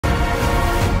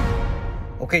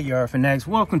Okay, y'all, for next,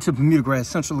 welcome to Bermuda Grass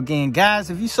Central again. Guys,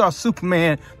 if you saw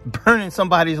Superman burning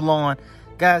somebody's lawn,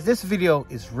 guys, this video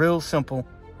is real simple,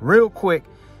 real quick.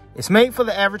 It's made for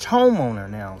the average homeowner.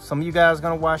 Now, some of you guys are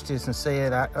going to watch this and say,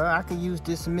 I could use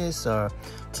Dismiss or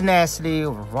Tenacity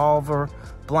or Revolver,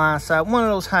 Blindside, one of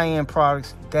those high-end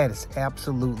products. That is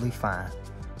absolutely fine.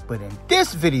 But in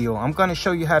this video, I'm going to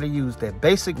show you how to use that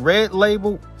basic red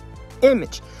label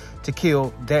image to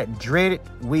kill that dreaded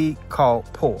weed called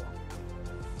Poa.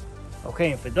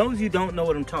 Okay, and for those of you who don't know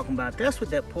what I'm talking about, that's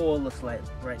what that Poa looks like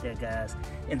right there, guys.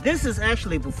 And this is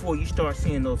actually before you start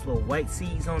seeing those little white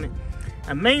seeds on it.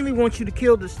 I mainly want you to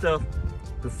kill this stuff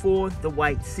before the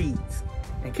white seeds.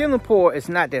 And killing Poa is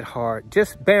not that hard.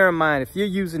 Just bear in mind, if you're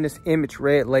using this image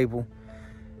red label,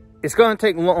 it's going to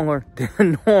take longer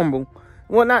than normal.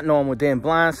 Well, not normal, than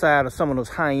Blindside or some of those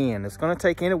high-end. It's going to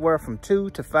take anywhere from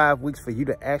 2 to 5 weeks for you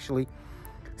to actually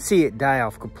see it die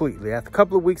off completely. After a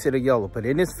couple of weeks, it'll yellow. But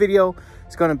in this video,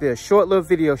 it's going to be a short little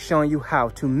video showing you how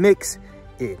to mix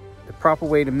it, the proper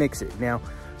way to mix it. Now,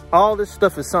 all this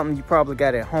stuff is something you probably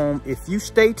got at home. If you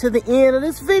stay to the end of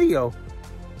this video,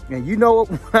 and you know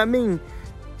what I mean,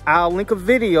 I'll link a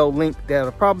video link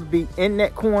that'll probably be in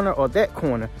that corner or that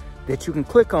corner that you can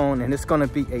click on, and it's going to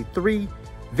be a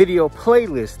 3-video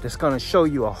playlist that's going to show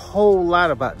you a whole lot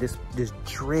about this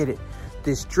dreaded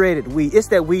weed. It's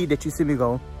that weed that you see me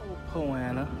go, oh,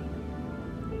 Poana,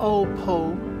 oh,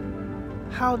 Po,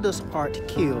 how does art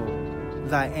kill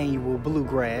thy annual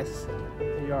bluegrass?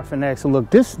 Y'all for next, so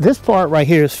look, this part right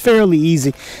here is fairly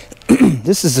easy.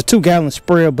 This is a 2-gallon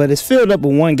sprayer, but it's filled up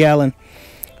with 1 gallon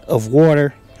of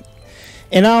water.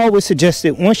 And I always suggest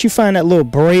that once you find that little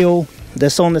braille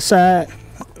that's on the side,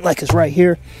 like it's right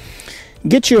here,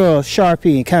 get your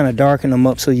Sharpie and kind of darken them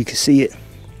up so you can see it.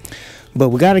 But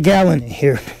we got 1 gallon in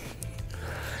here.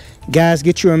 Guys,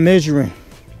 get your measuring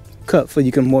cup so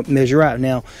you can measure out.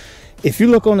 Now, if you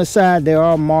look on the side, there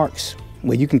are marks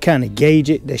where you can kind of gauge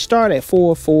it. They start at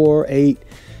 4, 4, 8,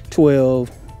 12.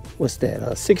 What's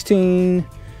that? 16,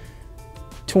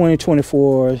 20,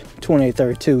 24, 28,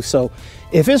 32. So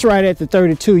if it's right at the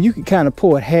 32, you can kind of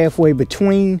pour it halfway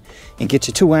between and get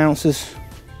your 2 ounces.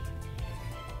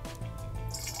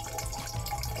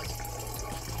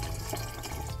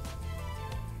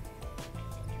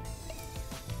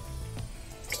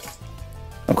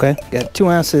 Okay, got 2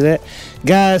 ounces of that.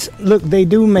 Guys, look, they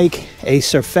do make a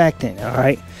surfactant, all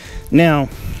right? Now,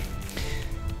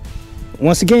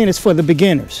 once again, it's for the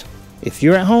beginners. If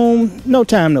you're at home, no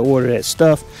time to order that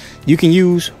stuff. You can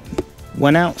use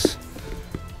 1 ounce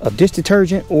of dish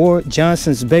detergent or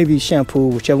Johnson's baby shampoo,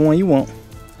 whichever one you want.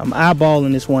 I'm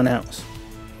eyeballing this 1 ounce.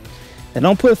 Now,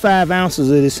 don't put 5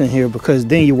 ounces of this in here because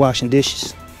then you're washing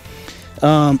dishes.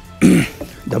 The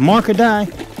marker dye,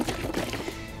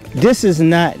 this is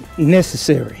not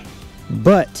necessary,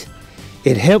 but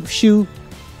it helps you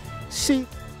see.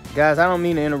 Guys, I don't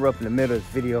mean to interrupt in the middle of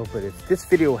this video, but if this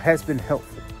video has been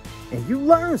helpful and you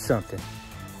learned something,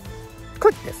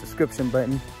 click that subscription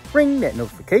button, ring that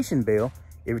notification bell.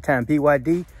 Every time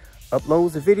BYD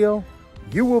uploads a video,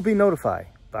 you will be notified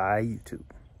by YouTube.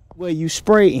 Where you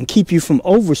spray and keep you from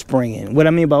overspraying. What I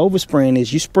mean by overspraying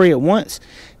is you spray it once,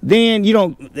 then you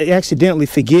don't accidentally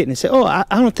forget and say, oh, I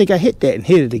don't think I hit that, and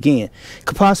hit it again.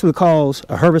 Could possibly cause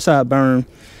a herbicide burn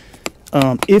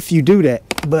if you do that,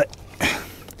 but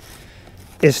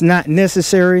it's not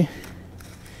necessary.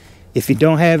 If you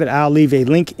don't have it, I'll leave a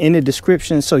link in the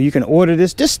description so you can order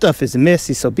this. This stuff is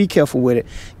messy, so be careful with it.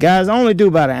 Guys, I only do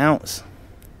about 1 ounce.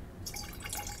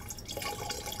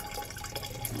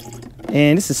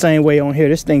 And it's the same way on here.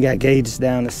 This thing got gauges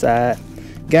down the side.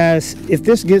 Guys, if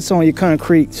this gets on your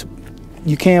concrete,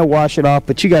 you can wash it off,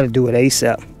 but you got to do it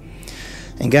ASAP.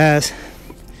 And guys,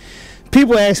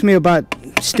 people ask me about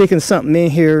sticking something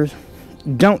in here.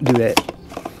 Don't do that.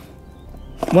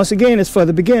 Once again, it's for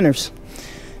the beginners.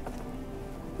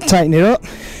 Tighten it up.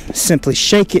 Simply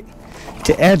shake it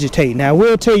to agitate. Now, I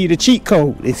will tell you the cheat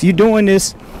code. If you're doing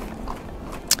this,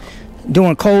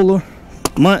 doing colder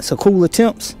months or cooler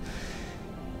temps,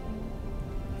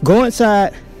 go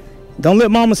inside. Don't let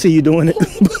mama see you doing it.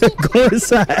 But go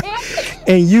inside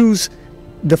and use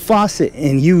the faucet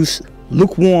and use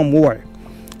lukewarm water,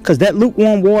 because that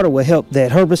lukewarm water will help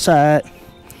that herbicide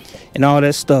and all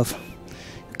that stuff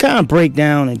kind of break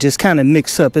down and just kind of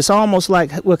mix up. It's almost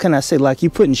like, what can I say, like you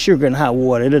putting sugar in hot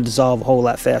water. It'll dissolve a whole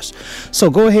lot faster.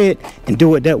 So go ahead and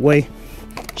do it that way.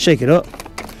 Shake it up,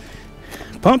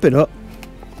 pump it up.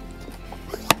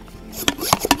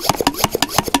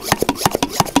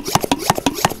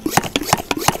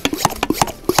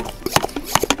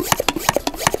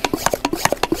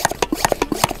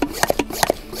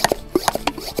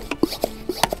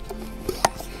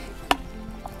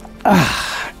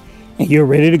 And you're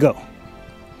ready to go.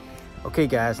 Okay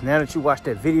guys, now that you watched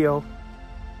that video,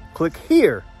 click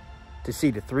here to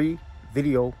see the 3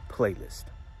 video playlist.